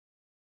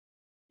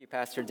Thank you,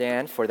 Pastor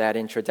Dan, for that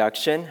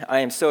introduction.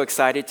 I am so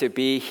excited to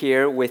be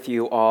here with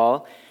you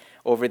all.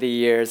 Over the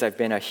years, I've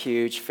been a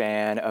huge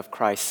fan of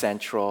Christ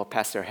Central.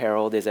 Pastor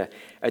Harold is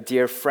a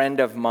dear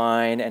friend of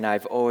mine, and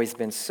I've always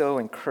been so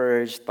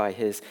encouraged by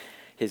his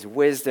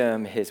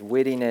wisdom, his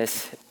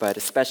wittiness, but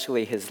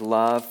especially his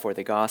love for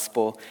the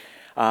gospel.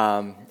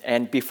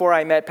 And before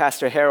I met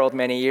Pastor Harold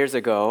many years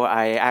ago,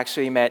 I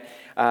actually met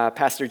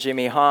Pastor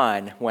Jimmy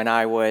Hahn when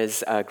I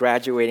was a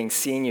graduating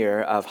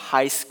senior of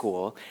high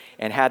school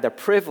and had the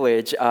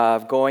privilege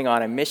of going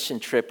on a mission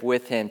trip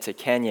with him to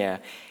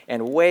Kenya.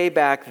 And way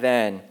back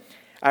then,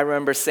 I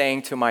remember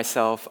saying to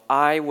myself,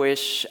 I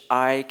wish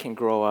I can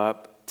grow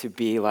up to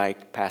be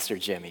like Pastor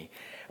Jimmy.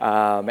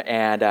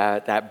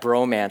 That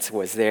bromance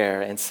was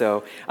there. And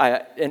so,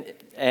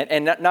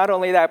 not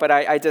only that, but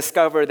I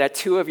discovered that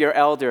two of your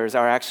elders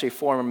are actually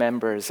former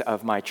members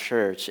of my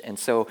church. And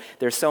so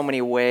there's so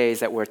many ways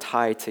that we're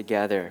tied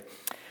together.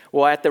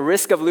 Well, at the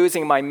risk of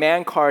losing my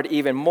man card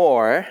even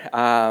more,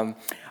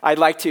 I'd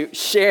like to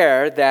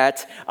share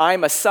that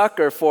I'm a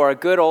sucker for a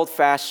good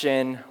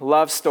old-fashioned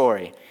love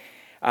story.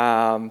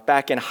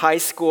 Back in high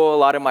school, a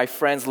lot of my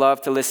friends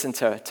loved to listen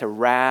to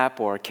rap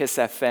or Kiss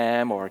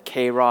FM or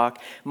K-Rock.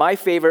 My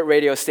favorite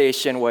radio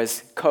station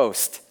was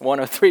Coast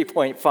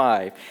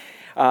 103.5.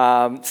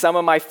 Some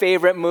of my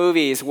favorite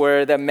movies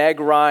were the Meg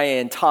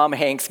Ryan, Tom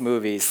Hanks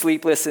movies,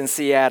 Sleepless in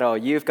Seattle,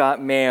 You've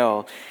Got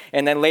Mail.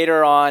 And then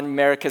later on,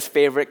 America's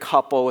Favorite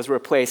Couple was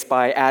replaced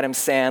by Adam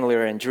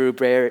Sandler and Drew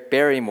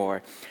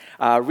Barrymore.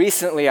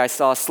 Recently, I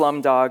saw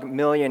Slumdog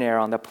Millionaire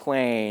on the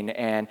plane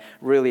and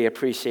really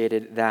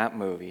appreciated that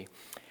movie.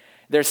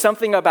 There's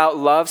something about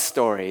love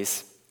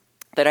stories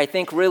that I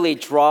think really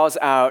draws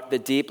out the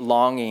deep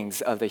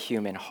longings of the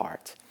human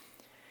heart.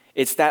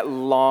 It's that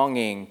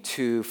longing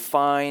to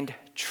find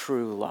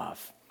true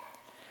love,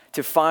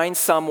 to find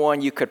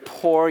someone you could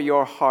pour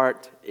your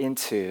heart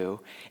into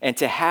and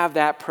to have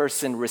that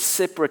person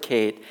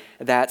reciprocate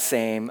that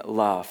same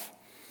love.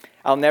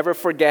 I'll never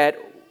forget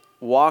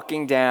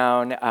walking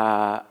down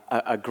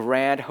a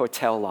grand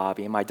hotel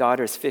lobby. My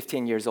daughter's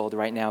 15 years old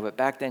right now, but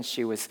back then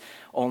she was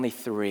only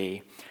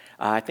 3.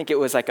 I think it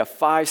was like a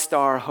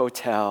 5-star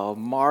hotel,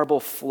 marble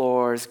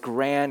floors,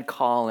 grand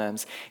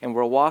columns, and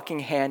we're walking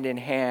hand in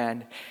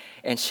hand,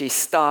 and she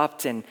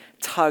stopped and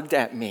tugged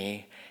at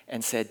me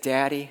and said,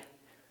 "Daddy,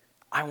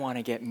 I want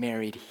to get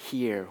married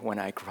here when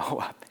I grow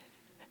up."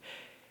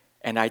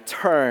 And I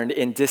turned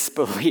in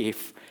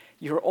disbelief.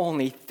 You're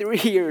only 3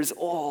 years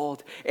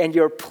old, and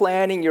you're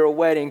planning your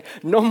wedding.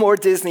 No more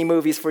Disney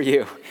movies for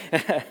you.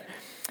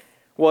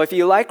 Well, if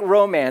you like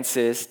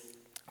romances,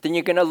 then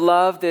you're going to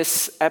love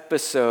this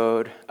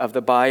episode of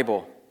the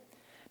Bible.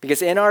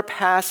 Because in our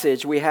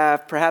passage, we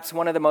have perhaps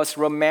one of the most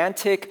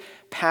romantic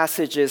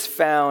passages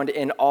found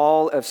in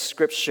all of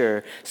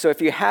Scripture. So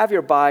if you have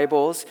your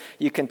Bibles,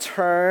 you can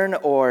turn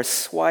or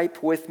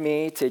swipe with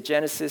me to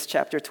Genesis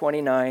chapter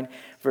 29,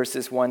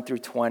 verses 1 through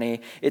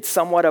 20. It's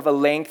somewhat of a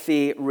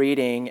lengthy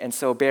reading, and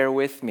so bear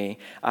with me,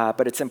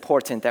 but it's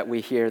important that we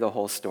hear the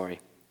whole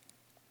story.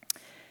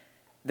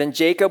 Then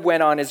Jacob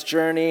went on his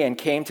journey and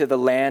came to the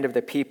land of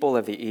the people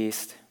of the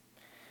east.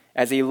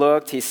 As he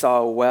looked, he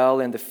saw a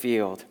well in the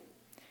field.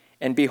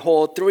 And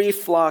behold, 3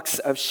 flocks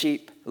of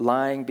sheep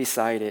lying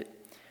beside it.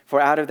 For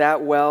out of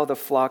that well the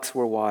flocks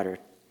were watered.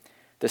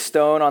 The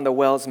stone on the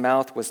well's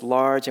mouth was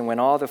large, and when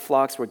all the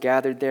flocks were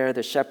gathered there,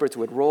 the shepherds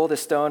would roll the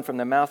stone from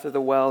the mouth of the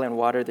well and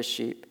water the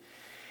sheep,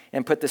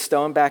 and put the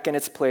stone back in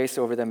its place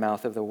over the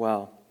mouth of the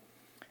well.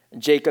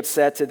 Jacob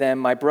said to them,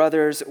 "My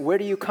brothers, where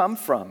do you come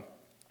from?"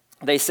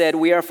 They said,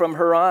 "We are from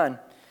Haran."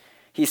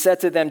 He said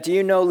to them, "Do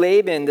you know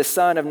Laban, the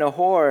son of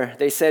Nahor?"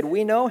 They said,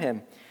 "We know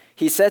him."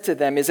 He said to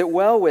them, "Is it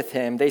well with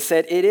him?" They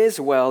said, "It is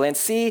well. And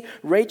see,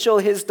 Rachel,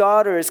 his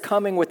daughter, is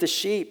coming with the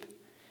sheep."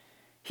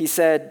 He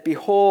said,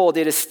 "Behold,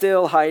 it is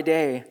still high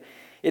day.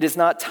 It is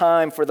not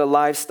time for the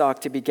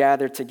livestock to be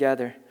gathered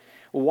together.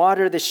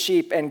 Water the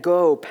sheep and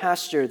go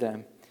pasture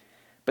them."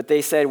 But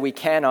they said, "We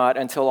cannot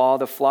until all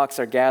the flocks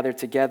are gathered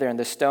together and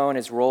the stone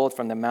is rolled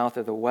from the mouth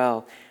of the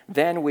well.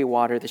 Then we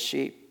water the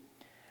sheep."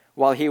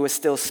 While he was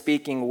still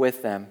speaking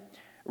with them,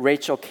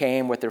 Rachel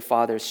came with her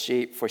father's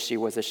sheep, for she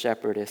was a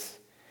shepherdess.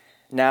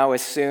 Now,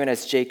 as soon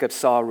as Jacob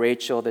saw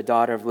Rachel, the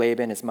daughter of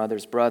Laban, his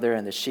mother's brother,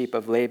 and the sheep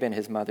of Laban,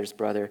 his mother's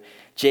brother,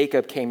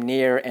 Jacob came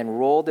near and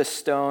rolled a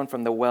stone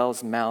from the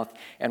well's mouth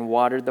and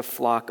watered the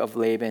flock of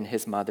Laban,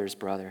 his mother's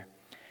brother.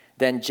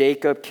 Then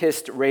Jacob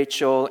kissed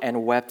Rachel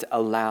and wept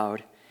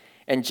aloud.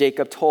 And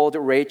Jacob told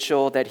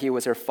Rachel that he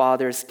was her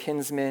father's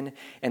kinsman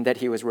and that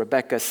he was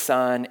Rebekah's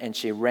son, and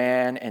she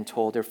ran and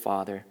told her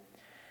father.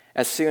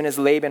 As soon as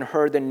Laban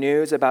heard the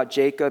news about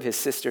Jacob, his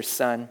sister's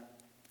son,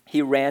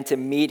 he ran to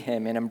meet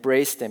him and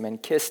embraced him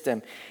and kissed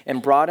him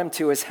and brought him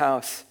to his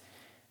house.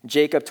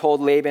 Jacob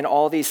told Laban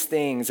all these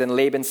things, and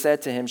Laban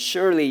said to him,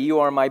 "Surely you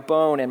are my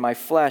bone and my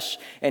flesh,"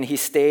 and he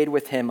stayed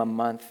with him a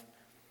month.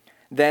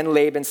 Then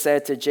Laban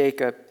said to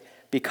Jacob,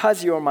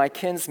 "Because you are my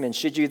kinsman,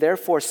 should you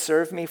therefore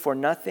serve me for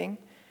nothing?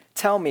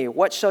 Tell me,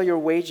 what shall your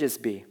wages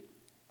be?"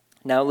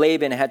 Now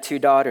Laban had 2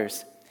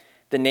 daughters.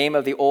 The name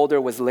of the older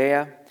was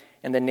Leah,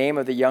 and the name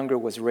of the younger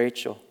was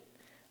Rachel.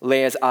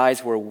 Leah's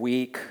eyes were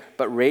weak,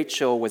 but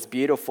Rachel was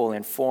beautiful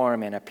in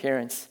form and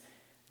appearance.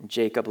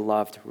 Jacob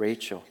loved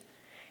Rachel.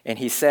 And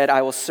he said,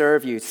 I will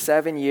serve you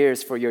 7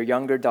 years for your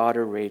younger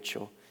daughter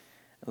Rachel.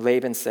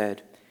 Laban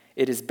said,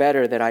 it is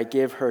better that I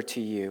give her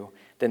to you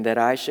than that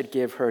I should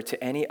give her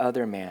to any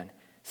other man.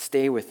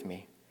 Stay with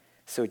me.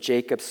 So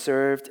Jacob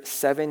served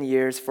 7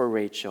 years for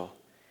Rachel,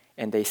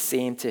 and they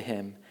seemed to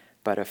him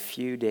but a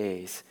few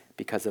days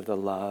because of the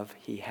love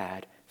he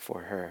had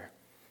for her.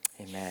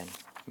 Amen.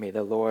 May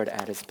the Lord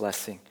add his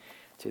blessing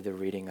to the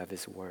reading of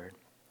his word.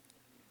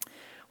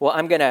 Well,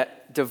 I'm going to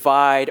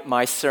divide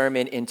my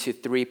sermon into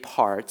 3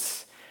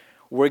 parts.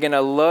 We're going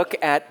to look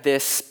at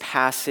this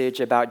passage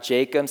about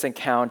Jacob's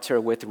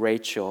encounter with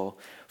Rachel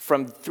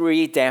from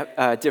 3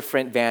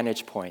 different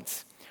vantage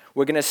points.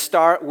 We're going to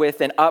start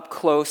with an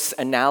up-close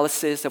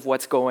analysis of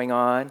what's going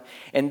on,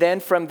 and then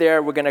from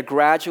there, we're going to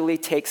gradually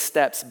take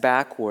steps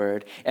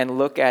backward and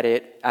look at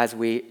it as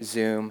we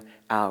zoom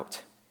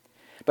out.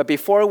 But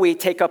before we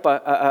take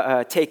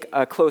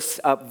a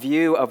close-up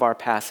view of our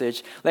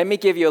passage, let me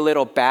give you a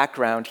little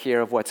background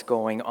here of what's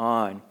going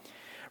on.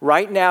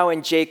 Right now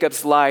in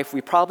Jacob's life,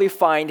 we probably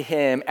find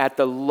him at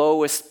the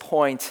lowest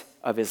point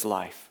of his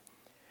life.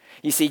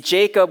 You see,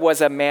 Jacob was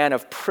a man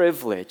of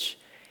privilege.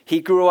 He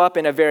grew up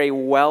in a very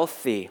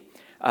wealthy,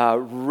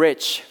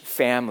 rich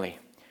family.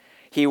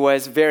 He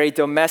was very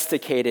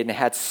domesticated and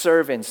had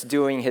servants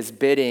doing his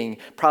bidding,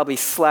 probably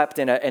slept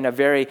in a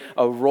very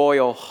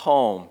royal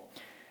home.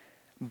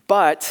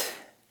 But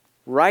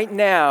right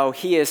now,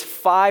 he is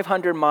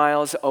 500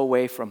 miles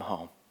away from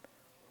home.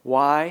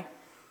 Why?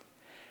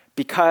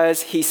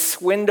 Because he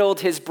swindled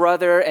his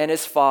brother and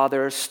his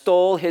father,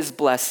 stole his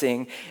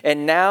blessing,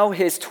 and now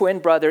his twin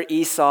brother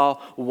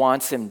Esau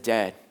wants him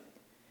dead.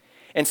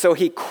 And so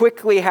he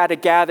quickly had to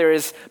gather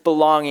his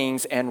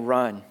belongings and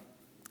run.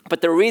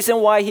 But the reason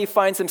why he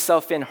finds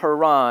himself in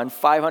Haran,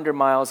 500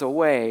 miles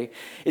away,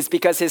 is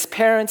because his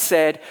parents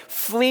said,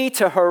 flee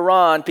to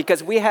Haran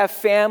because we have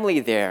family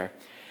there.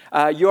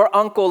 Your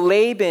uncle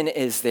Laban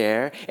is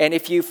there, and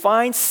if you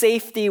find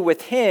safety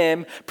with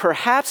him,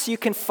 perhaps you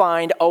can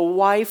find a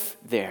wife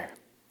there.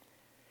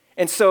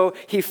 And so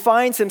he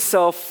finds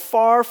himself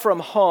far from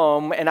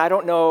home, and I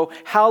don't know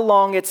how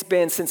long it's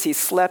been since he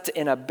slept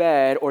in a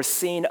bed or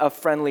seen a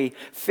friendly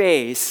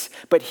face,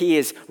 but he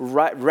is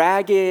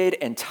ragged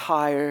and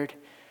tired,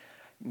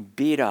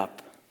 beat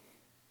up.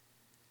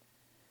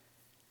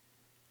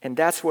 And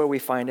that's where we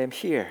find him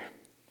here.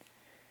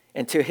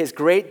 And to his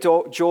great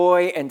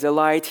joy and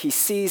delight, he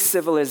sees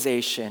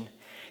civilization.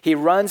 He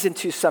runs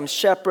into some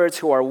shepherds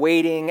who are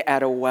waiting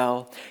at a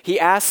well. He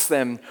asks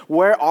them,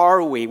 where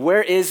are we?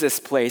 Where is this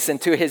place?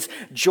 And to his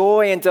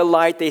joy and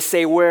delight, they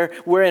say,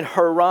 we're in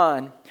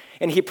Haran.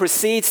 And he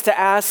proceeds to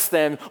ask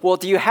them, well,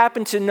 do you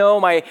happen to know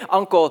my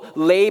uncle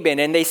Laban?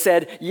 And they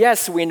said,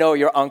 yes, we know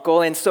your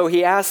uncle. And so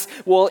he asks,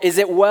 well, is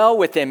it well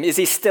with him? Is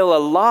he still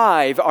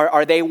alive?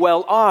 Are they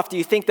well off? Do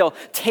you think they'll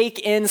take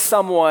in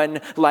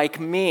someone like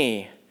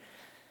me?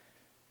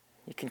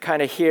 You can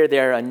kind of hear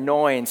their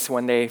annoyance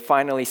when they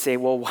finally say,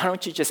 well, why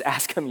don't you just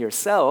ask him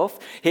yourself?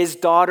 His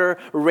daughter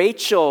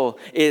Rachel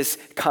is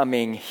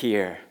coming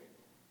here.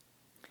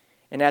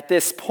 And at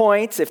this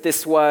point, if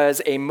this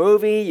was a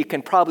movie, you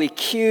can probably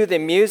cue the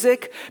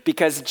music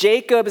because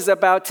Jacob is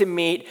about to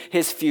meet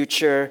his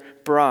future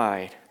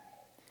bride.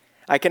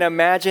 I can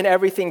imagine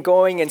everything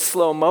going in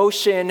slow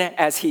motion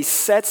as he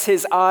sets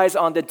his eyes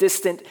on the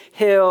distant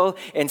hill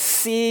and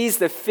sees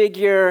the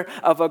figure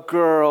of a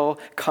girl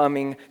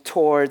coming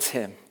towards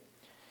him.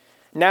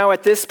 Now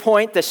at this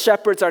point, the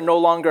shepherds are no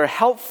longer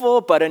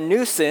helpful, but a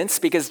nuisance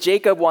because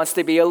Jacob wants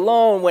to be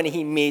alone when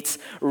he meets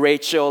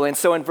Rachel. And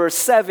so in verse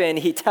 7,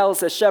 he tells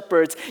the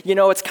shepherds,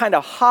 it's kind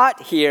of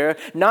hot here,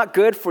 not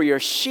good for your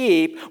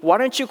sheep. Why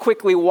don't you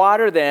quickly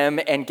water them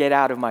and get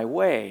out of my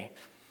way?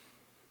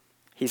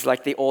 He's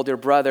like the older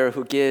brother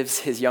who gives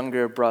his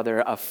younger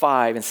brother a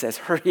 5 and says,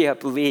 hurry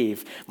up,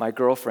 leave. My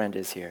girlfriend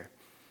is here.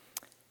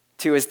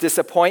 To his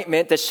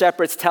disappointment, the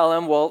shepherds tell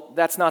him, well,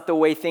 that's not the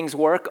way things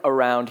work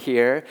around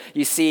here.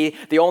 You see,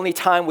 the only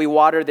time we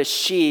water the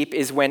sheep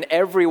is when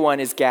everyone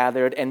is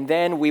gathered, and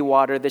then we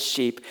water the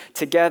sheep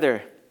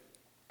together.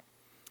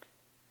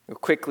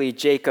 Quickly,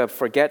 Jacob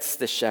forgets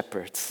the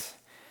shepherds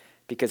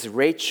because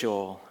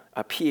Rachel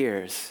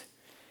appears.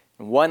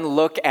 One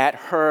look at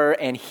her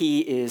and he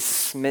is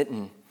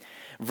smitten.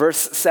 Verse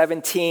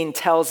 17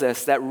 tells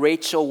us that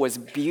Rachel was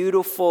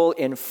beautiful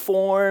in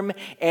form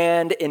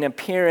and in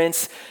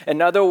appearance.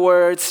 In other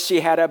words,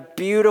 she had a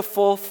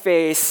beautiful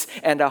face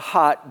and a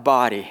hot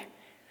body.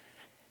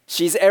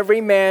 She's every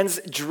man's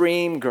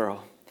dream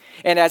girl.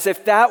 And as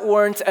if that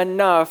weren't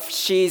enough,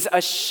 she's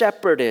a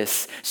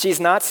shepherdess. She's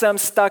not some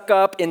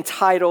stuck-up,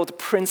 entitled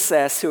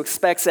princess who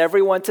expects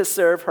everyone to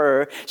serve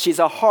her. She's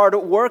a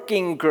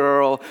hard-working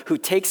girl who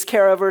takes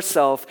care of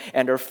herself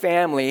and her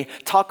family.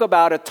 Talk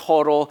about a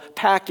total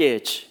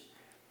package.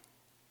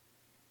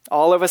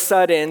 All of a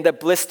sudden, the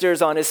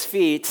blisters on his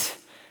feet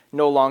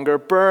no longer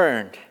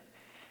burned.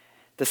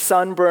 The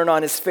sunburn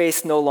on his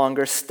face no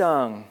longer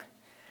stung.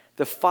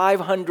 The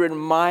 500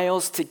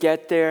 miles to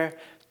get there,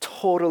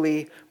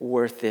 totally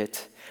worth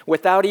it.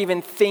 Without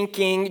even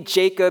thinking,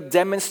 Jacob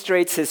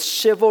demonstrates his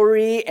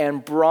chivalry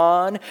and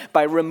brawn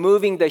by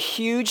removing the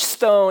huge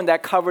stone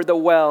that covered the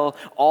well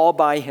all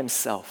by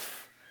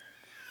himself.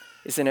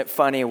 Isn't it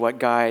funny what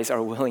guys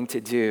are willing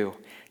to do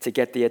to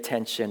get the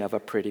attention of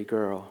a pretty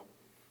girl?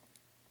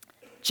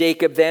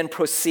 Jacob then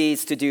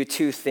proceeds to do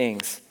two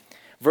things.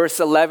 Verse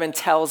 11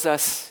 tells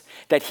us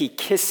that he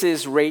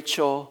kisses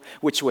Rachel,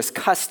 which was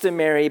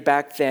customary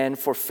back then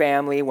for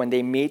family when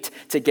they meet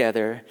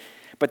together.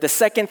 But the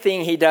second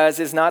thing he does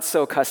is not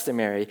so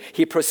customary.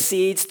 He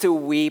proceeds to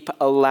weep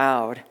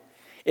aloud.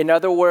 In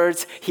other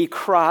words, he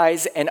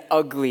cries an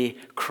ugly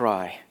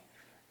cry.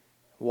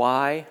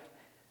 Why?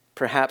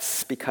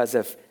 Perhaps because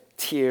of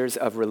tears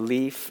of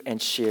relief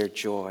and sheer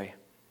joy.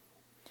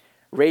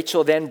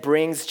 Rachel then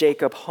brings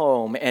Jacob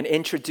home and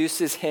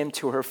introduces him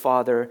to her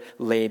father,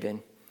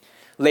 Laban.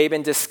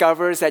 Laban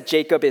discovers that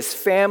Jacob is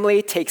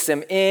family, takes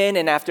him in,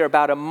 and after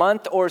about a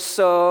month or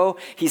so,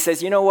 he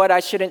says, you know what,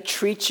 I shouldn't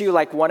treat you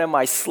like one of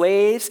my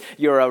slaves.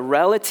 You're a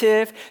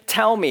relative.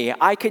 Tell me,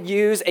 I could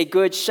use a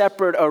good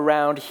shepherd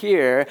around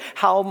here.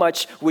 How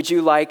much would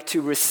you like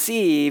to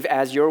receive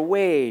as your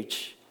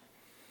wage?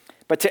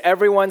 But to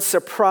everyone's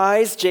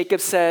surprise,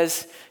 Jacob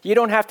says, you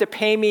don't have to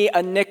pay me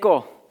a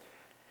nickel.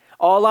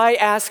 All I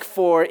ask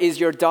for is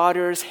your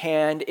daughter's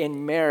hand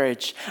in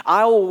marriage.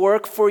 I will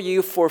work for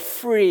you for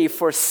free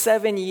for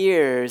 7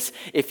 years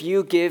if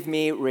you give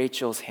me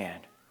Rachel's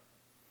hand.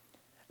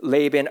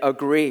 Laban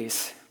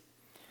agrees.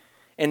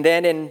 And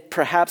then in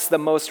perhaps the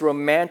most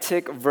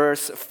romantic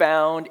verse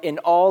found in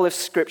all of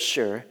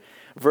Scripture,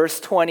 verse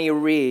 20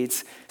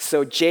 reads,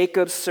 so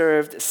Jacob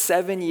served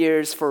 7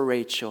 years for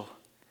Rachel,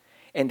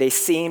 and they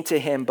seemed to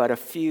him but a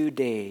few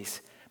days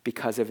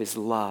because of his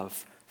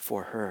love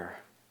for her.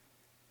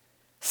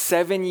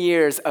 7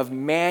 years of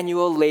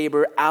manual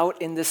labor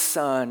out in the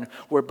sun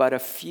were but a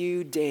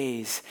few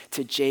days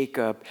to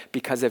Jacob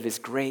because of his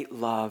great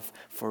love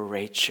for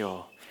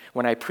Rachel.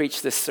 When I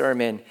preached this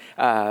sermon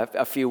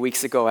a few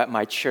weeks ago at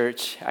my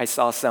church, I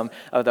saw some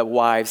of the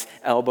wives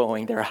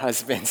elbowing their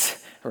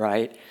husbands,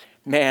 right?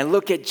 Man,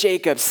 look at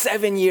Jacob,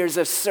 7 years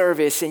of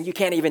service, and you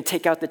can't even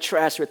take out the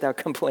trash without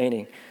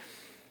complaining.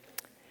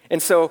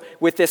 And so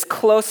with this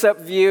close-up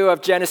view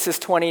of Genesis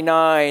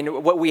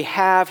 29, what we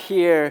have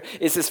here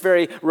is this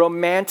very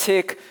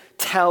romantic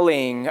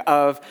telling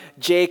of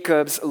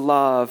Jacob's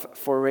love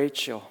for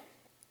Rachel.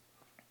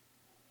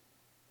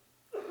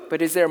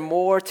 But is there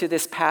more to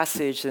this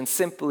passage than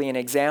simply an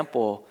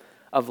example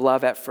of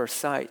love at first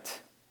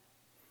sight?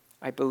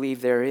 I believe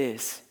there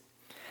is.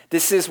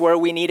 This is where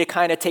we need to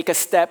kind of take a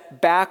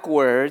step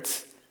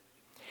backwards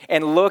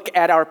and look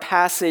at our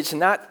passage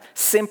not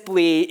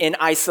simply in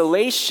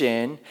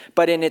isolation,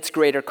 but in its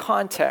greater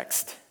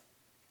context.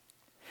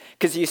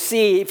 Because you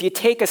see, if you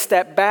take a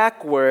step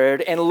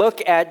backward and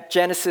look at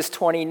Genesis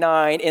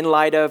 29 in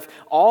light of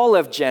all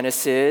of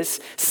Genesis,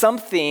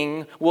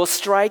 something will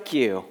strike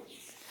you.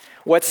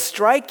 What's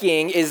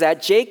striking is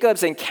that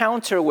Jacob's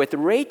encounter with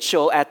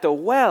Rachel at the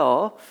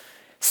well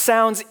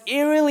sounds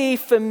eerily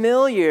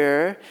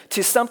familiar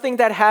to something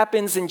that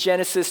happens in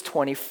Genesis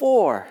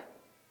 24.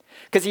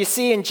 Because you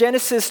see, in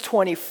Genesis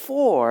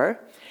 24,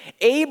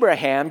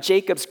 Abraham,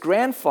 Jacob's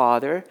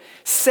grandfather,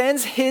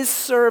 sends his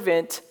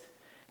servant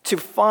to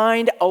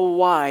find a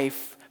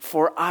wife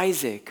for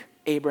Isaac,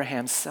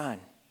 Abraham's son.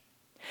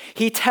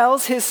 He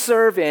tells his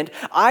servant,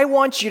 I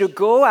want you to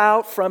go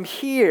out from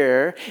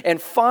here and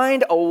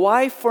find a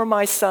wife for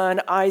my son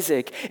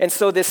Isaac. And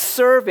so this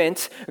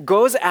servant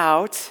goes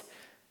out,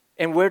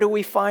 and where do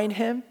we find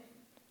him?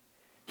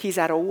 He's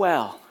at a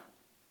well.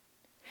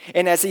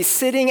 And as he's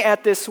sitting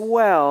at this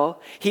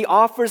well, he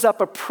offers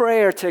up a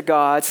prayer to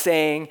God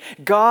saying,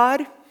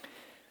 God,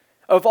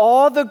 of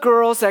all the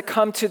girls that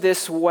come to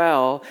this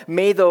well,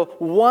 may the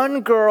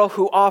one girl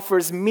who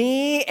offers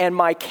me and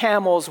my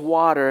camels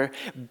water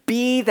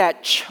be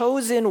that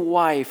chosen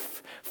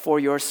wife for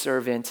your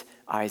servant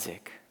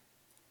Isaac.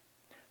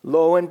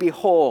 Lo and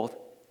behold,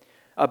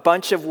 a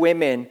bunch of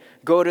women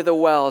go to the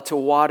well to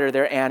water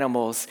their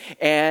animals,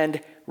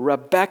 and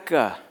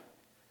Rebekah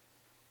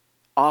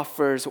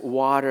offers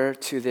water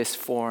to this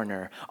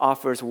foreigner,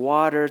 offers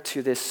water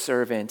to this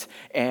servant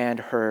and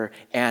her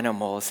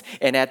animals.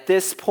 And at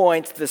this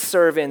point, the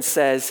servant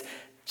says,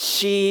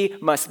 she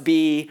must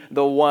be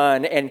the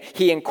one. And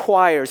he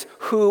inquires,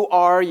 who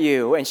are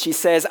you? And she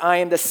says, I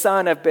am the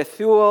son of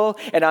Bethuel,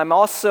 and I'm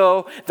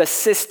also the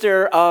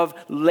sister of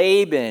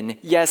Laban.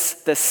 Yes,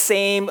 the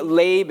same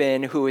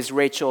Laban who is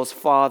Rachel's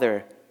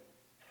father.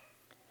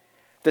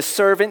 The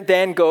servant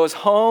then goes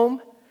home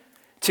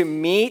to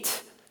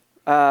meet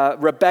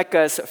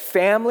Rebekah's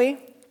family.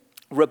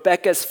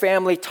 Rebekah's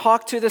family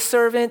talk to the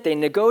servant, they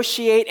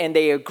negotiate, and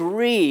they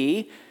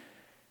agree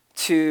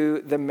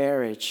to the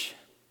marriage.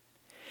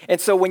 And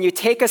so when you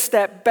take a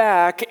step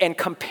back and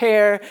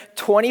compare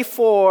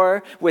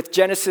 24 with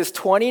Genesis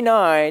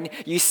 29,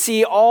 you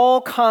see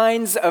all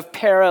kinds of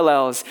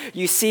parallels.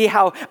 You see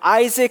how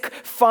Isaac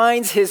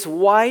finds his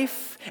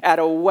wife at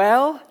a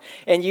well,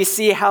 and you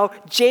see how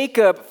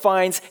Jacob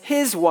finds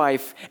his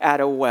wife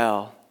at a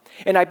well.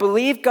 And I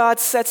believe God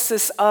sets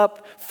this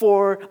up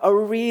for a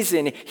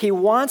reason. He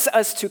wants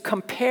us to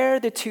compare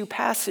the two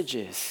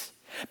passages.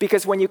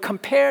 Because when you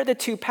compare the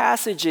two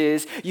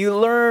passages, you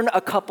learn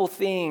a couple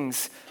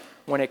things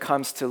when it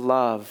comes to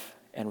love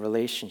and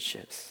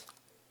relationships.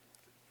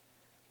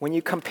 When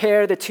you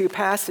compare the two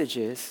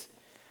passages,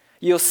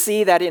 you'll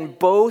see that in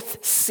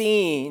both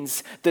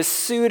scenes, the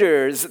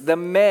suitors, the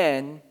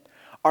men,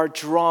 are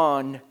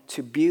drawn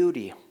to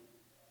beauty.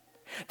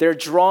 They're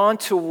drawn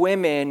to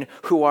women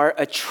who are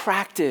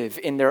attractive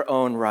in their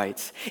own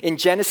rights. In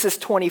Genesis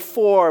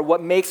 24,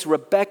 what makes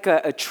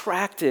Rebekah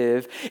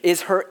attractive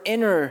is her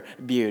inner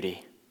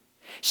beauty.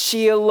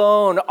 She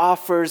alone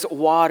offers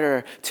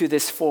water to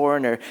this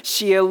foreigner.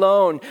 She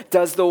alone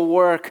does the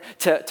work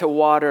to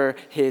water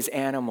his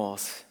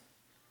animals.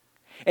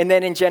 And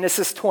then in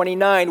Genesis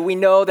 29, we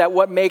know that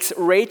what makes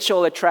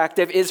Rachel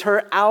attractive is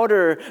her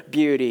outer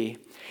beauty.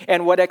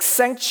 And what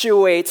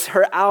accentuates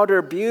her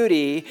outer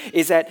beauty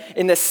is that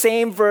in the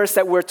same verse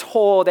that we're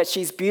told that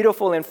she's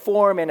beautiful in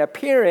form and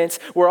appearance,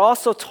 we're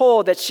also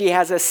told that she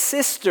has a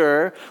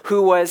sister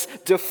who was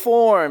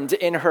deformed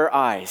in her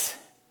eyes.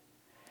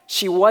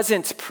 She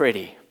wasn't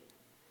pretty.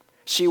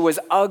 She was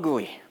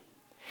ugly.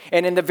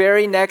 And in the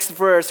very next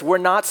verse, we're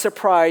not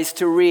surprised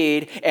to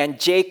read, and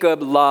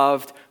Jacob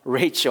loved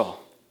Rachel.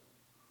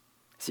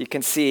 So you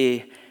can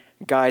see,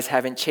 guys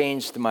haven't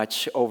changed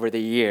much over the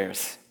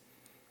years.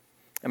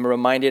 I'm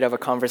reminded of a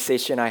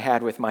conversation I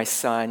had with my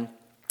son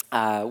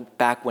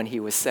back when he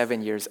was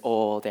 7 years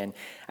old, and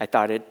I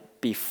thought it'd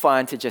be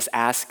fun to just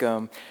ask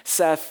him,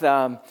 Seth,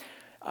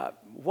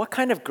 what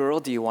kind of girl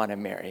do you want to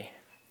marry?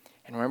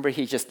 And remember,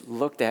 he just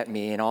looked at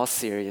me in all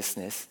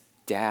seriousness.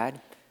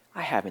 Dad,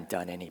 I haven't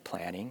done any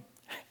planning.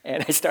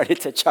 And I started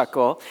to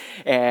chuckle,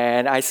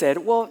 and I said,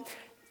 well,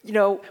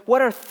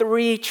 what are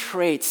 3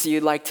 traits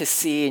you'd like to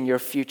see in your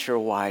future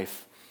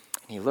wife?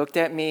 And he looked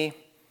at me,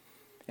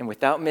 and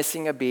without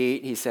missing a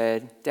beat, he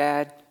said,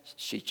 Dad,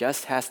 she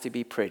just has to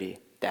be pretty.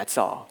 That's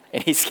all.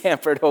 And he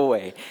scampered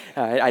away.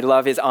 I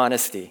love his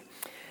honesty.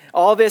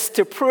 All this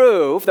to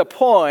prove the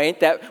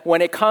point that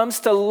when it comes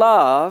to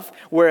love,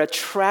 we're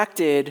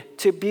attracted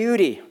to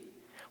beauty,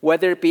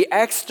 whether it be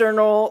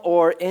external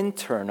or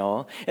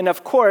internal. And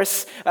of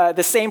course,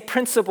 the same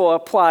principle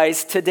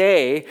applies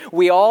today.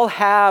 We all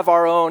have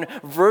our own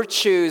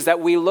virtues that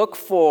we look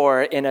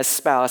for in a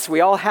spouse.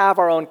 We all have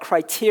our own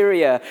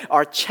criteria,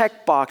 our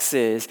check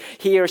boxes.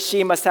 He or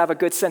she must have a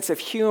good sense of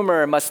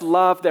humor, must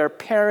love their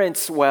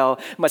parents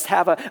well, must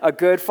have a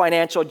good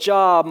financial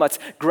job, must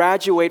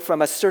graduate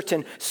from a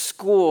certain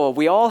school.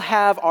 We all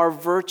have our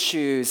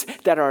virtues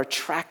that are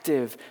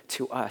attractive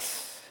to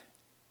us.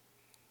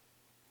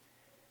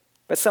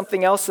 But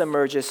something else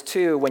emerges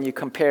too when you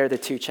compare the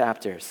two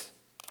chapters.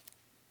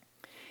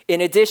 In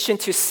addition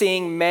to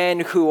seeing men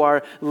who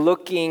are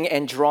looking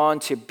and drawn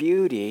to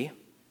beauty,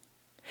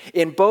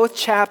 in both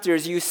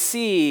chapters you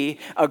see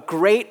a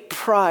great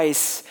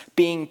price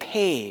being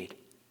paid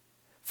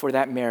for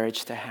that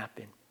marriage to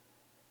happen.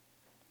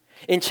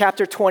 In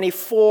chapter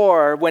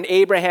 24, when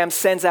Abraham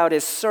sends out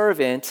his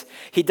servant,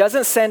 he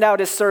doesn't send out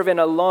his servant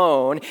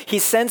alone. He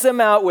sends him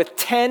out with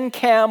 10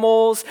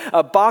 camels,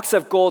 a box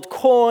of gold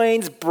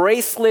coins,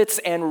 bracelets,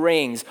 and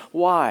rings.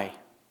 Why?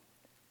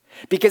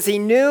 Because he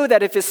knew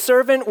that if his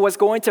servant was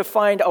going to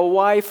find a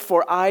wife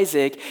for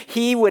Isaac,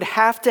 he would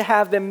have to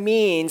have the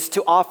means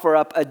to offer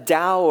up a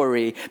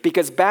dowry.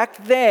 Because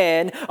back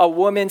then, a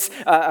woman's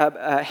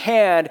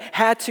hand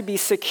had to be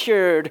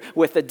secured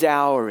with a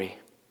dowry.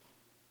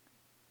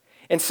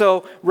 And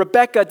so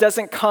Rebekah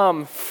doesn't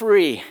come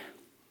free.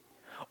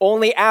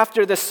 Only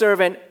after the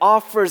servant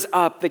offers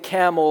up the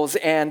camels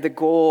and the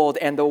gold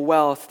and the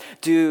wealth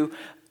do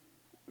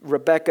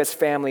Rebekah's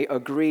family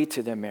agree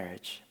to the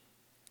marriage.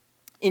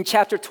 In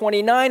chapter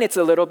 29, it's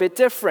a little bit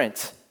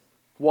different.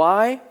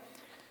 Why?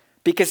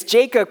 Because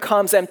Jacob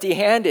comes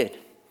empty-handed.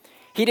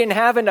 He didn't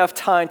have enough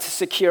time to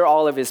secure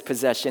all of his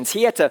possessions.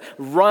 He had to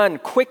run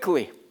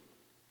quickly.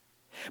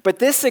 But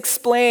this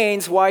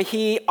explains why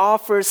he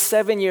offers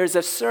 7 years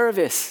of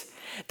service.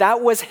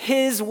 That was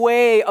his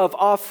way of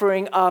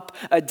offering up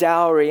a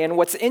dowry. And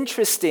what's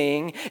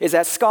interesting is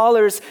that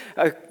scholars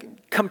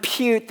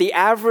compute the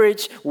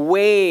average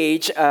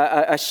wage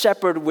a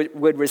shepherd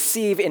would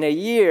receive in a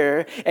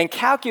year and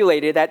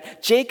calculated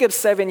that Jacob's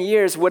 7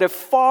 years would have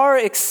far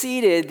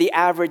exceeded the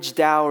average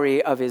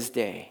dowry of his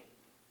day.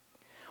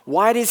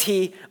 Why does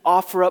he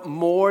offer up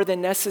more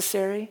than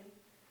necessary?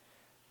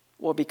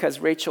 Well, because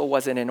Rachel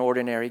wasn't an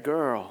ordinary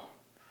girl.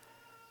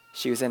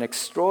 She was an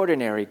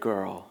extraordinary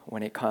girl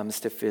when it comes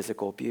to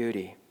physical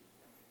beauty.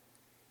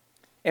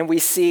 And we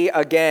see,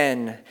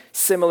 again,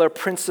 similar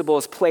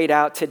principles played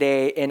out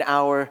today in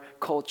our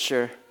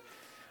culture.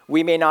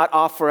 We may not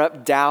offer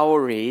up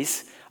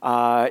dowries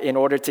in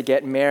order to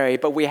get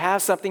married, but we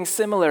have something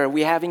similar.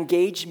 We have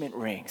engagement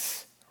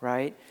rings,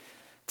 right?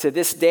 To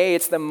this day,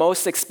 it's the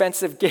most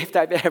expensive gift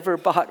I've ever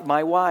bought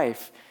my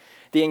wife.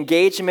 The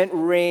engagement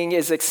ring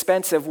is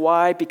expensive.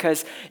 Why?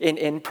 Because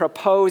in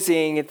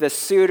proposing, the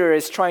suitor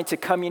is trying to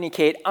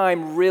communicate,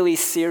 I'm really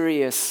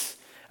serious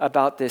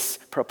about this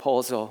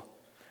proposal.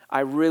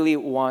 I really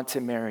want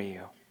to marry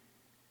you.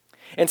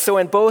 And so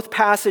in both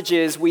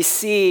passages, we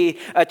see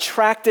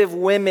attractive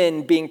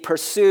women being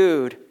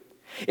pursued.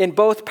 In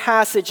both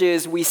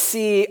passages, we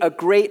see a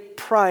great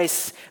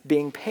price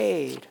being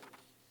paid.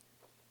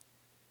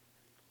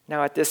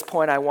 Now, at this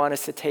point, I want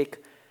us to take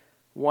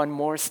one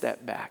more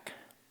step back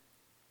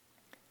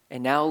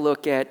and now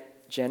look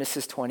at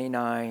Genesis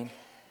 29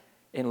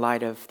 in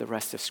light of the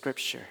rest of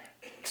Scripture.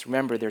 Because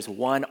remember, there's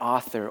one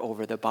author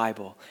over the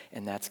Bible,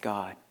 and that's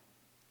God.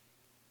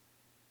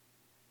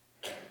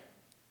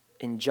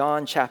 In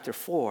John chapter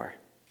 4,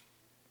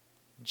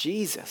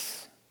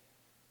 Jesus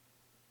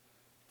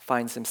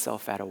finds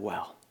himself at a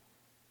well.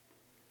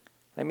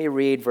 Let me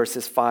read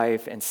verses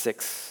 5 and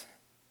 6.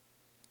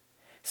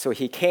 So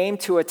he came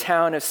to a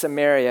town of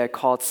Samaria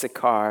called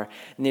Sychar,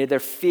 near the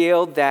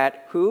field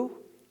that who?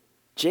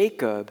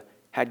 Jacob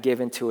had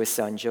given to his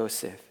son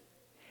Joseph.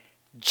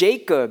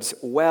 Jacob's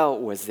well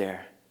was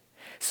there.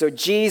 So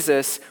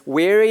Jesus,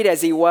 wearied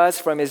as he was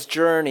from his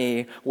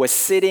journey, was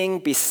sitting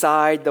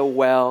beside the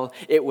well.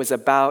 It was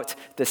about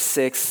the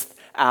 6th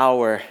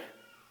hour.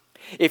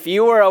 If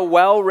you were a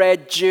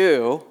well-read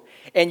Jew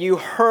and you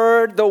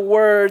heard the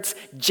words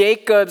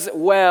Jacob's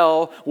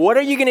well, what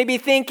are you going to be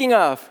thinking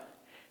of?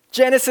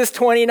 Genesis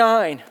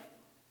 29.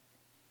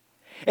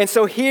 And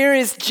so here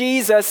is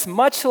Jesus,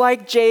 much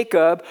like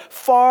Jacob,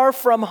 far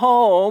from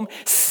home,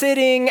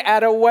 sitting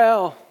at a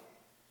well.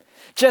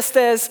 Just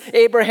as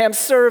Abraham's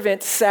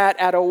servant sat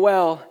at a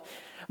well.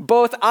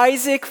 Both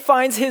Isaac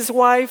finds his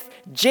wife,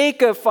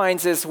 Jacob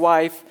finds his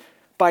wife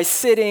by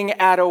sitting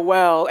at a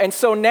well. And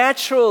so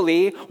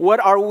naturally, what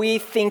are we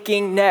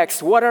thinking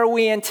next? What are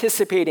we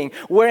anticipating?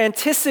 We're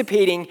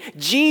anticipating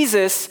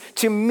Jesus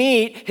to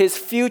meet his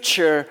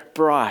future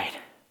bride.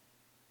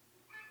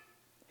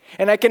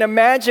 And I can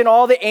imagine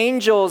all the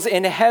angels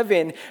in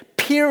heaven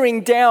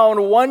peering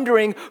down,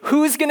 wondering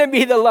who's going to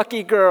be the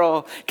lucky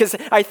girl. Because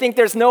I think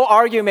there's no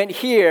argument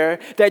here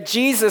that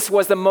Jesus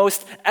was the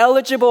most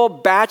eligible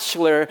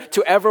bachelor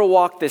to ever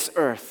walk this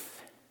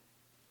earth.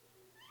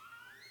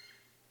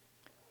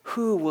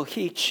 Who will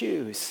he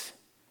choose?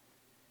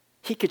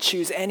 He could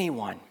choose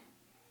anyone.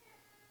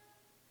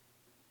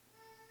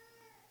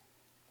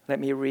 Let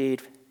me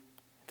read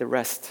the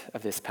rest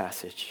of this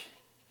passage.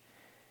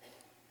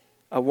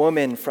 A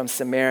woman from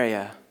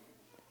Samaria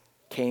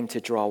came to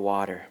draw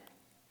water.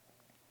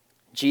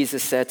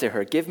 Jesus said to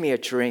her, "Give me a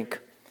drink."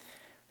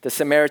 The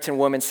Samaritan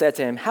woman said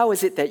to him, "How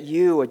is it that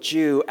you, a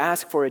Jew,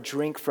 ask for a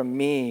drink from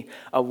me,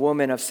 a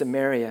woman of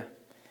Samaria?"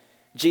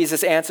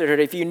 Jesus answered her,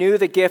 "If you knew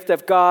the gift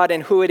of God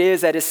and who it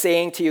is that is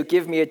saying to you,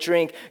 'Give me a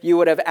drink,' you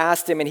would have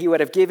asked him and he would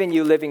have given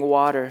you living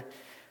water."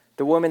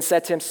 The woman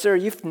said to him, "Sir,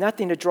 you've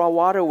nothing to draw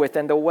water with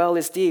and the well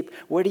is deep.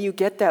 Where do you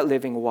get that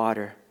living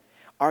water?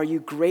 Are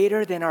you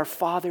greater than our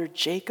father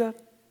Jacob?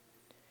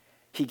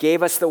 He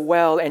gave us the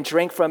well and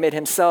drank from it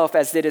himself,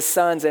 as did his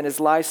sons and his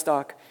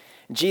livestock."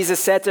 Jesus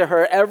said to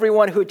her,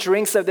 "Everyone who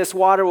drinks of this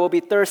water will be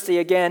thirsty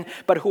again,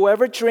 but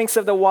whoever drinks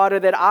of the water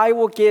that I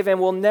will give him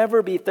will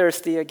never be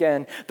thirsty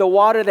again. The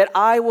water that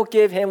I will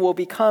give him will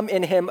become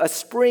in him a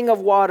spring of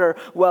water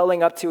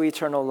welling up to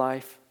eternal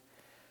life."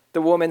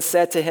 The woman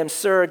said to him,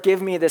 "Sir,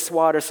 give me this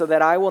water so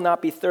that I will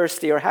not be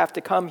thirsty or have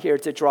to come here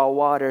to draw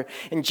water."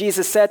 And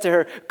Jesus said to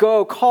her,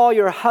 "Go, call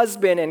your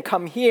husband and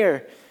come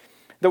here."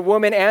 The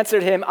woman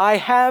answered him, "I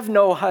have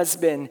no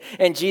husband."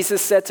 And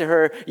Jesus said to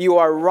her, "You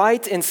are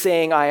right in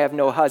saying I have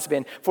no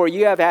husband, for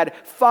you have had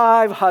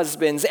 5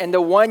 husbands, and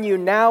the one you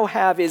now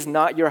have is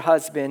not your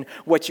husband.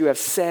 What you have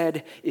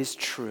said is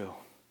true."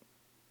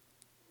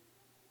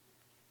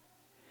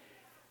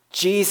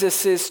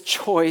 Jesus'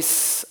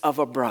 choice of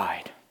a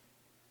bride,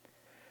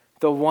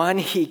 the one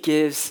he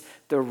gives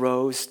the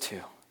rose to,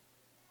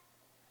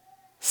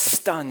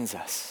 stuns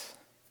us,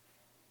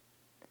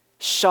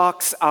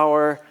 shocks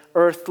our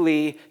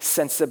earthly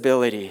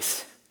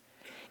sensibilities.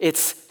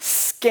 It's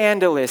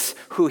scandalous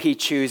who he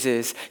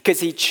chooses, because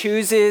he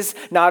chooses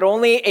not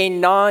only a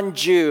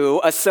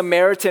non-Jew, a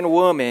Samaritan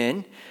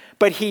woman,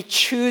 but he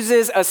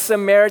chooses a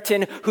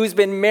Samaritan who's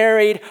been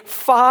married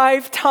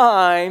 5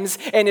 times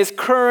and is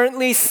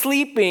currently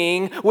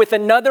sleeping with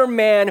another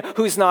man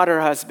who's not her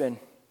husband.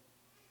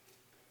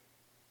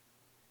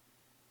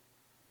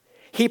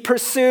 He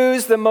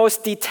pursues the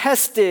most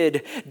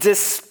detested,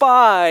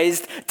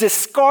 despised,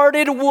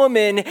 discarded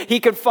woman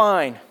he could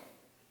find.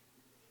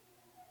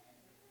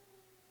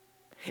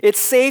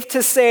 It's safe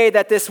to say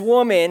that this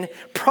woman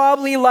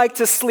probably liked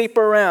to sleep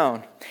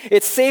around.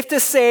 It's safe to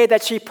say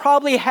that she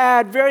probably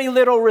had very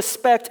little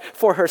respect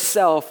for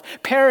herself.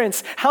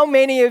 Parents, how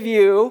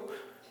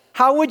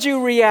would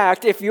you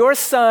react if your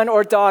son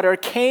or daughter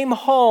came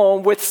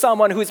home with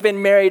someone who's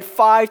been married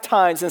 5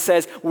 times and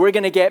says, "We're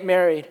going to get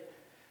married"?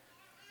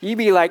 You'd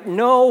be like,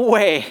 "No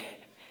way.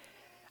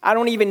 I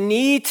don't even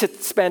need to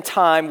spend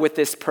time with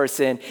this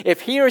person.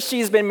 If he or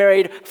she's been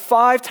married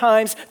 5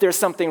 times, there's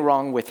something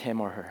wrong with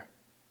him or her."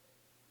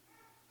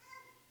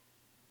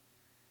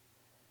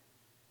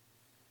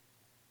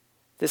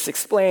 This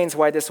explains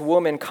why this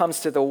woman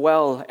comes to the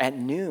well at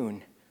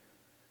noon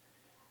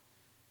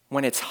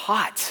when it's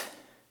hot.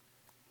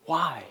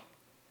 Why?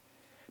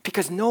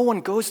 Because no one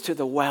goes to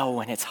the well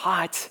when it's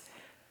hot.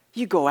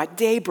 You go at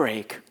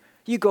daybreak.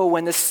 You go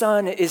when the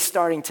sun is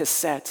starting to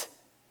set.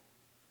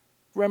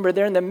 Remember,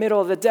 they're in the middle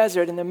of the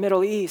desert in the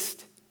Middle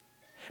East.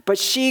 But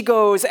she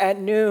goes at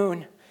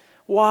noon.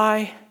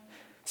 Why?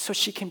 So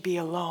she can be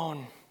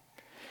alone.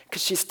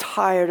 Because she's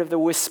tired of the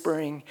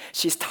whispering.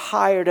 She's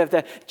tired of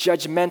the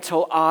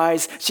judgmental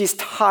eyes. She's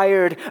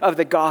tired of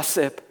the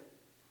gossip.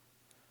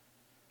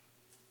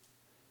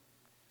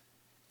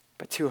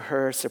 But to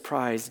her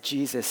surprise,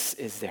 Jesus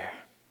is there,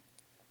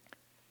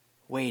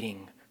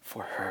 waiting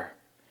for her.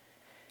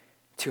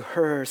 To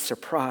her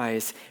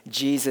surprise,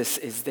 Jesus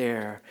is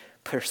there,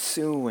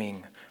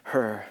 pursuing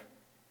her.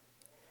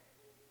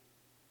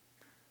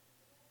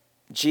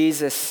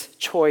 Jesus'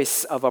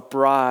 choice of a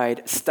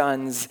bride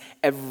stuns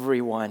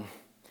everyone.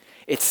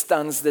 It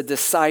stuns the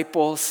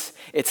disciples.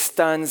 It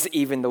stuns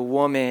even the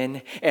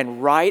woman.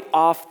 And right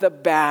off the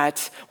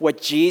bat, what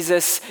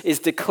Jesus is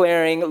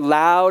declaring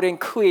loud and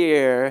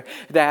clear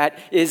that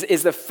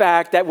is the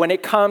fact that when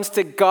it comes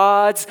to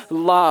God's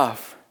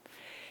love,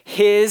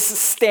 His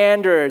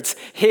standards,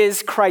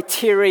 His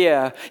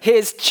criteria,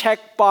 His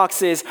check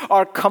boxes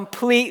are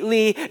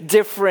completely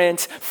different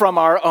from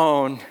our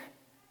own.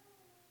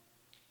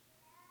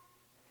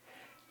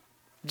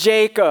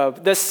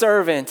 Jacob, the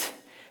servant,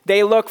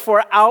 they look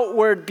for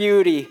outward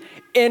beauty,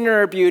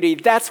 inner beauty.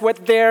 That's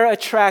what they're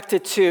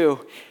attracted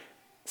to.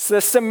 So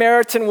the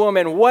Samaritan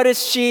woman, what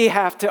does she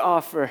have to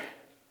offer?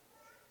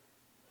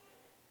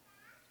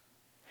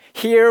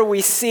 Here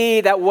we see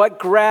that what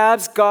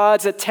grabs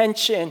God's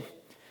attention,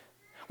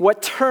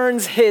 what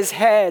turns His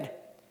head,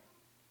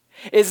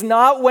 is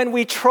not when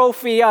we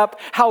trophy up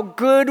how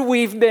good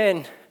we've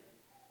been,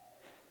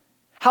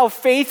 how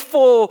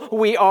faithful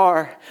we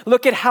are.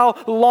 Look at how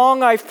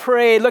long I've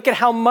prayed. Look at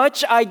how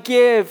much I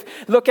give.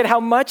 Look at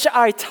how much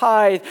I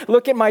tithe.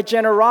 Look at my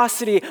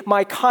generosity,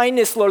 my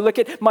kindness, Lord. Look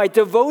at my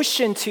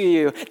devotion to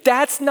you.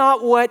 That's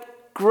not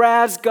what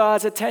grabs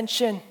God's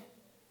attention.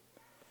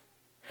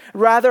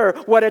 Rather,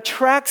 what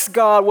attracts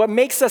God, what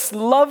makes us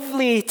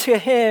lovely to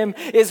Him,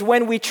 is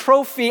when we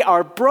trophy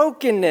our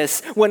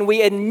brokenness, when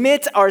we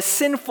admit our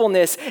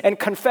sinfulness and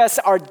confess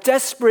our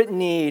desperate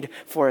need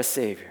for a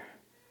Savior.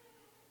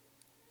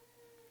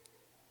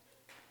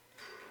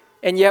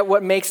 And yet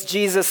what makes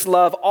Jesus'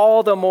 love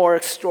all the more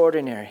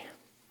extraordinary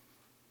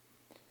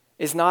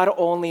is not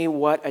only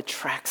what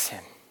attracts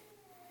Him,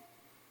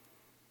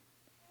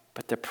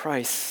 but the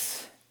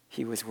price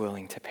He was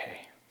willing to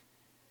pay.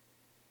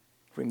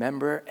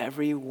 Remember,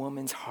 every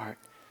woman's heart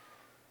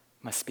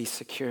must be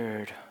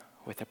secured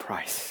with a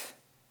price.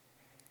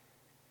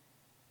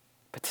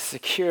 But to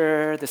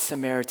secure the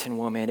Samaritan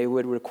woman, it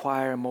would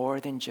require more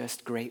than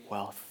just great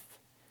wealth.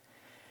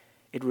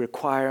 It would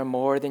require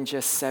more than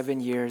just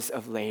 7 years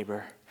of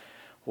labor.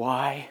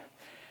 Why?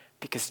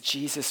 Because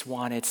Jesus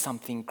wanted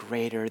something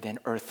greater than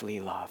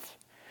earthly love,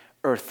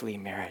 earthly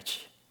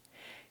marriage.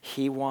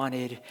 He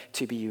wanted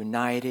to be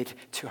united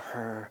to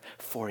her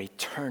for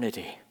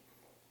eternity.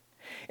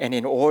 And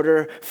in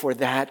order for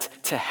that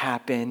to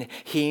happen,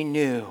 He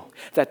knew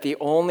that the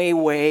only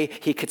way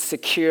He could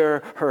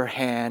secure her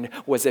hand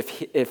was if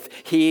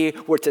He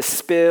were to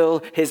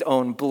spill His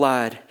own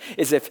blood,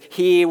 is if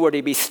He were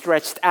to be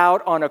stretched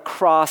out on a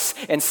cross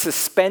and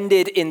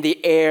suspended in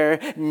the air,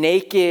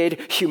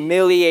 naked,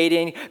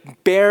 humiliating,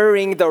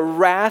 bearing the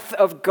wrath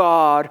of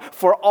God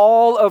for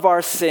all of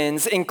our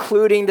sins,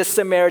 including the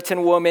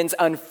Samaritan woman's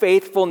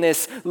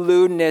unfaithfulness,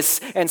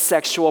 lewdness, and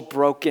sexual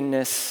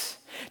brokenness.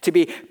 To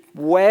be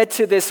wed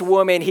to this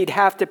woman, He'd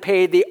have to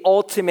pay the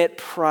ultimate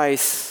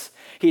price.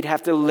 He'd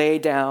have to lay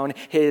down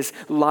His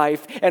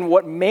life. And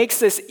what makes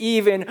this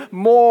even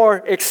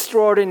more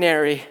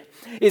extraordinary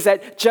is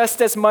that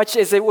just as much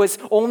as it was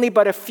only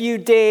but a few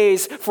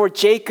days for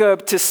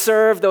Jacob to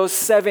serve those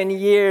 7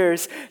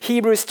 years,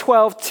 Hebrews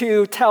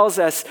 12:2 tells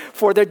us,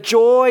 for the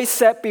joy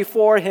set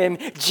before Him,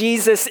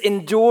 Jesus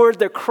endured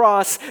the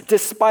cross,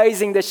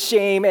 despising the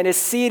shame, and is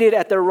seated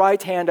at the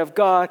right hand of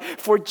God.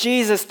 For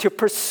Jesus to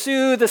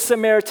pursue the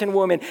Samaritan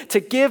woman,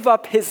 to give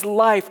up His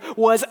life,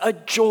 was a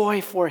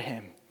joy for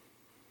Him.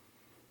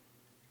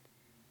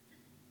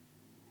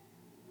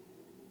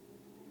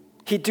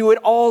 He'd do it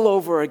all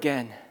over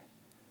again.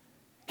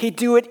 He'd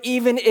do it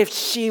even if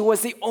she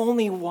was the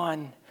only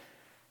one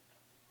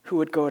who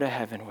would go to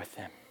heaven with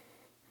Him.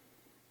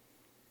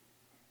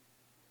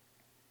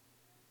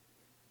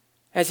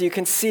 As you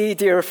can see,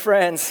 dear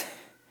friends,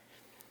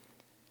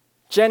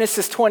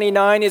 Genesis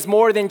 29 is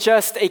more than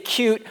just a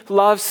cute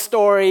love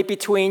story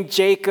between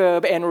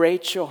Jacob and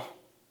Rachel.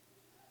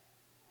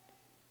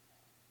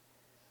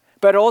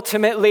 But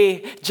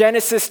ultimately,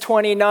 Genesis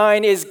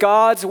 29 is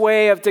God's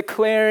way of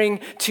declaring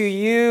to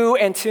you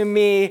and to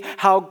me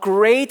how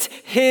great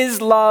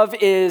His love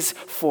is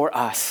for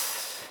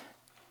us.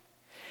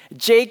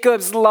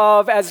 Jacob's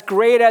love, as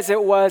great as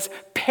it was,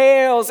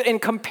 pales in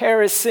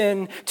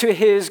comparison to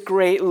His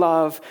great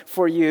love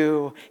for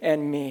you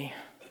and me.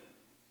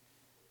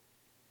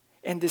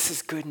 And this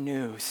is good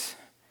news,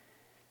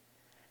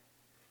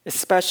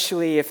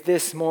 especially if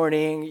this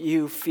morning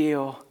you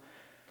feel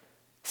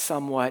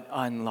somewhat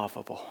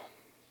unlovable.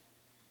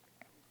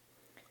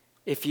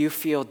 If you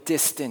feel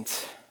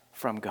distant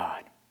from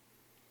God.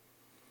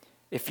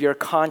 If your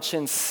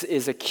conscience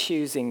is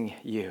accusing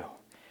you.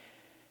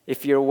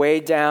 If you're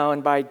weighed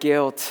down by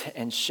guilt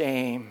and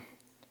shame.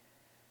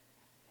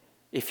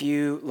 If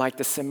you, like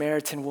the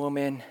Samaritan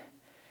woman,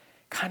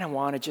 kind of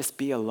want to just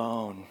be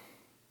alone,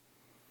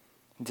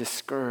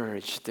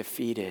 discouraged,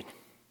 defeated.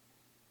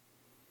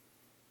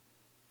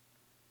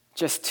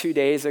 Just 2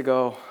 days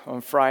ago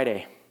on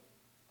Friday,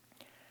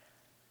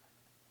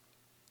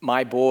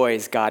 my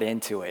boys got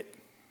into it.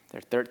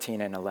 They're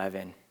 13 and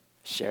 11,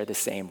 share the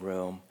same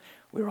room.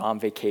 We were on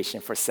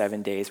vacation for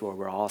 7 days where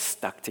we're all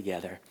stuck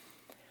together.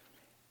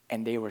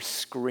 And they were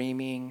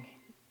screaming,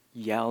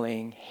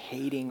 yelling,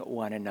 hating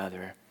one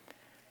another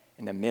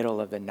in the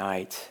middle of the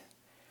night.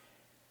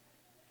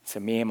 So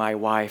me and my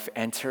wife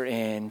enter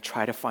in,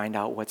 try to find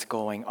out what's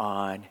going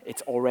on.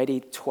 It's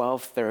already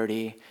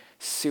 12:30,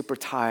 super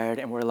tired,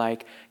 and we're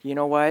like, you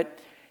know what?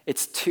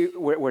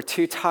 We're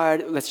too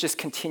tired. Let's just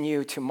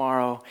continue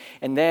tomorrow.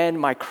 And then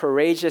my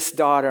courageous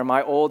daughter,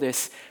 my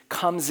oldest,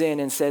 comes in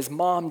and says,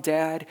 Mom,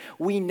 Dad,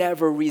 we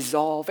never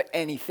resolve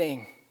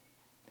anything.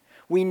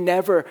 We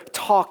never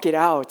talk it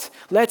out.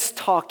 Let's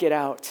talk it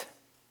out.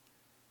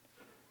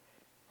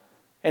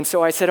 And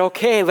so I said,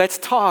 okay, let's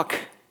talk.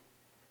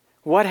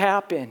 What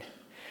happened?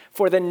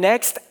 For the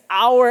next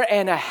hour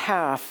and a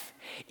half,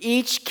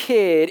 each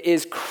kid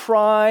is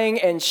crying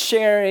and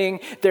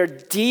sharing their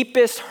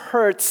deepest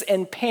hurts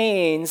and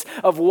pains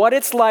of what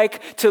it's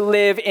like to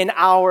live in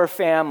our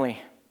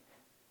family.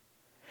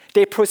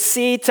 They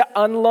proceed to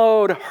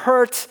unload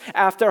hurt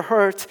after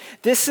hurt.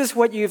 This is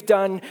what you've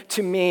done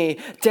to me.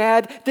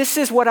 Dad, this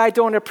is what I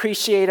don't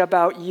appreciate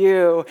about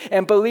you.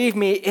 And believe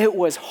me, it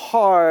was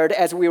hard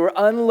as we were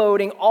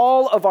unloading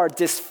all of our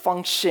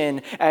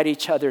dysfunction at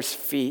each other's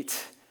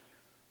feet.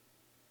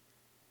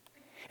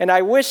 And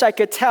I wish I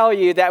could tell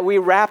you that we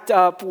wrapped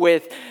up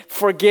with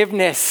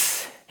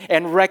forgiveness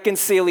and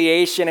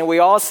reconciliation and we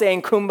all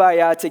sang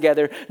Kumbaya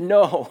together.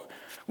 No,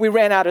 we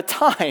ran out of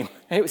time.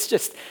 It was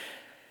just,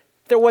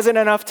 there wasn't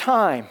enough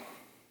time.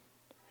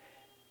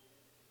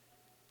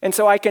 And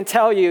so I can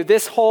tell you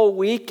this whole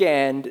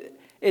weekend,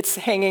 it's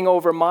hanging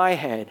over my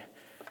head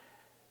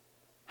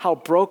how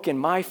broken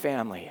my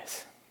family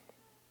is.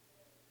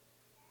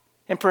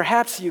 And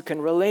perhaps you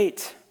can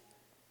relate.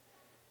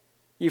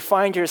 You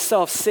find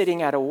yourself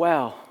sitting at a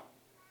well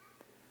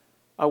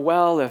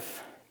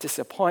of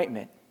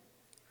disappointment,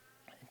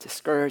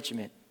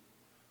 discouragement,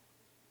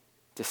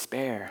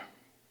 despair.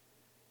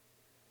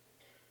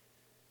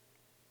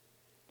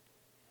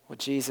 Well,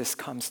 Jesus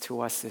comes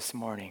to us this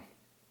morning,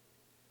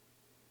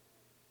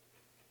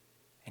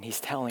 and he's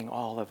telling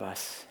all of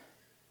us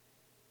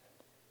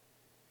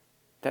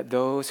that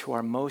those who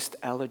are most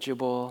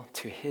eligible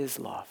to his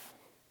love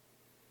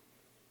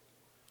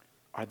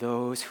are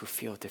those who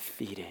feel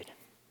defeated,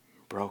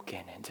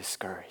 broken, and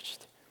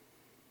discouraged.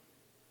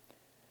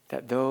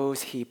 That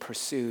those he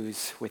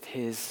pursues with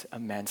his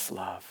immense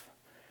love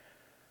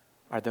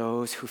are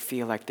those who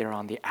feel like they're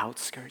on the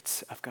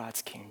outskirts of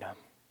God's kingdom.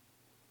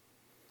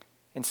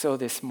 And so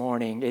this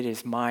morning, it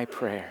is my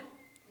prayer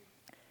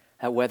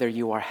that whether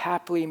you are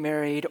happily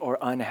married or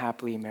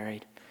unhappily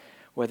married,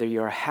 whether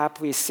you're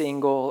happily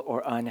single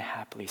or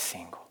unhappily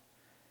single,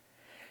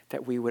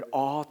 that we would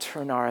all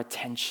turn our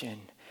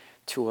attention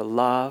to a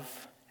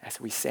love, as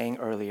we sang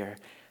earlier,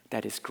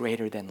 that is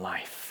greater than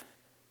life.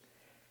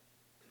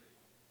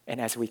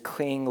 And as we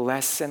cling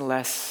less and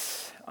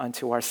less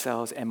unto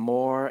ourselves and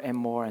more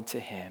unto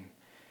him,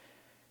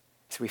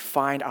 as we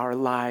find our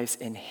lives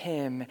in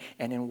him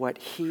and in what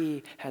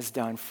he has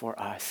done for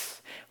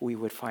us, we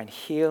would find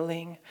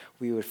healing,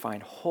 we would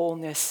find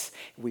wholeness,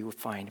 we would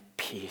find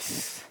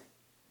peace.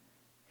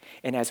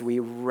 And as we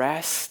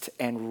rest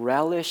and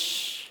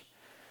relish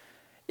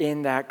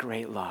in that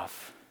great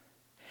love,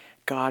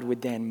 God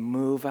would then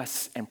move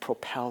us and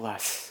propel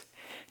us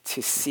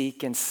to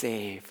seek and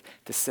save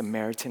the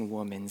Samaritan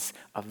women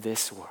of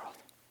this world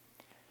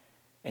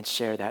and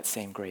share that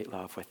same great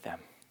love with them.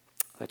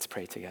 Let's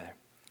pray together.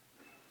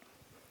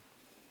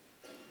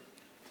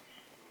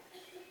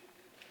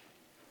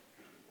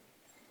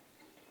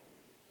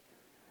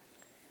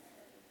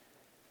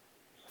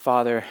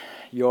 Father,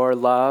 your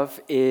love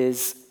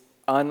is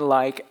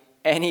unlike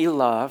any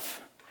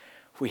love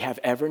we have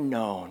ever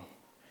known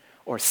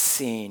or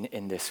seen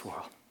in this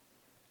world.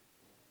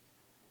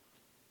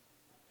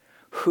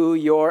 Who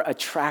you're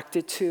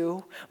attracted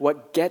to,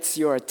 what gets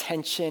your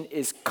attention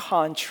is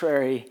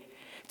contrary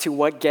to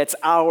what gets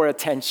our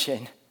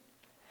attention,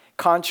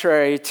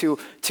 contrary to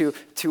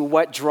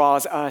what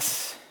draws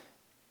us.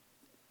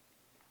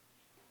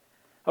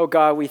 Oh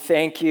God, we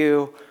thank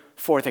you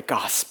for the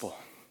gospel.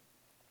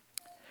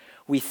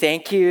 We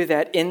thank you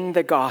that in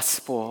the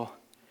gospel,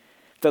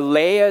 the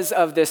Leahs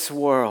of this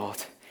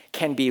world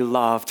can be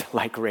loved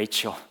like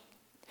Rachel.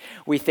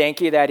 We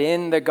thank you that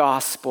in the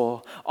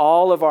gospel,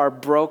 all of our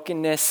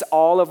brokenness,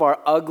 all of our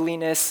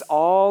ugliness,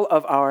 all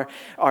of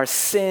our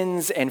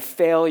sins and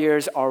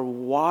failures are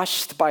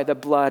washed by the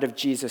blood of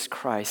Jesus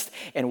Christ,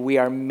 and we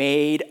are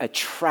made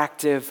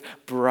attractive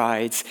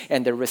brides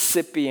and the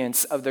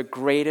recipients of the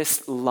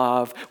greatest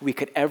love we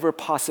could ever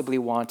possibly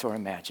want or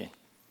imagine.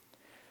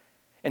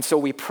 And so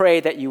we pray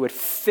that you would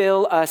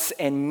fill us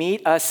and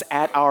meet us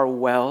at our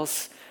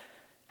wells,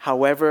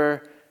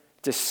 however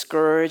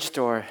discouraged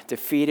or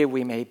defeated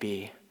we may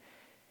be,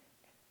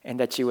 and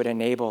that you would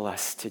enable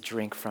us to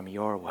drink from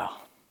your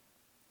well,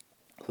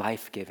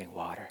 life-giving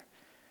water,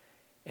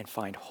 and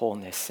find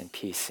wholeness and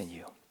peace in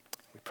you.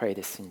 We pray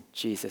this in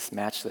Jesus'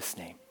 matchless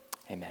name.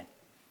 Amen.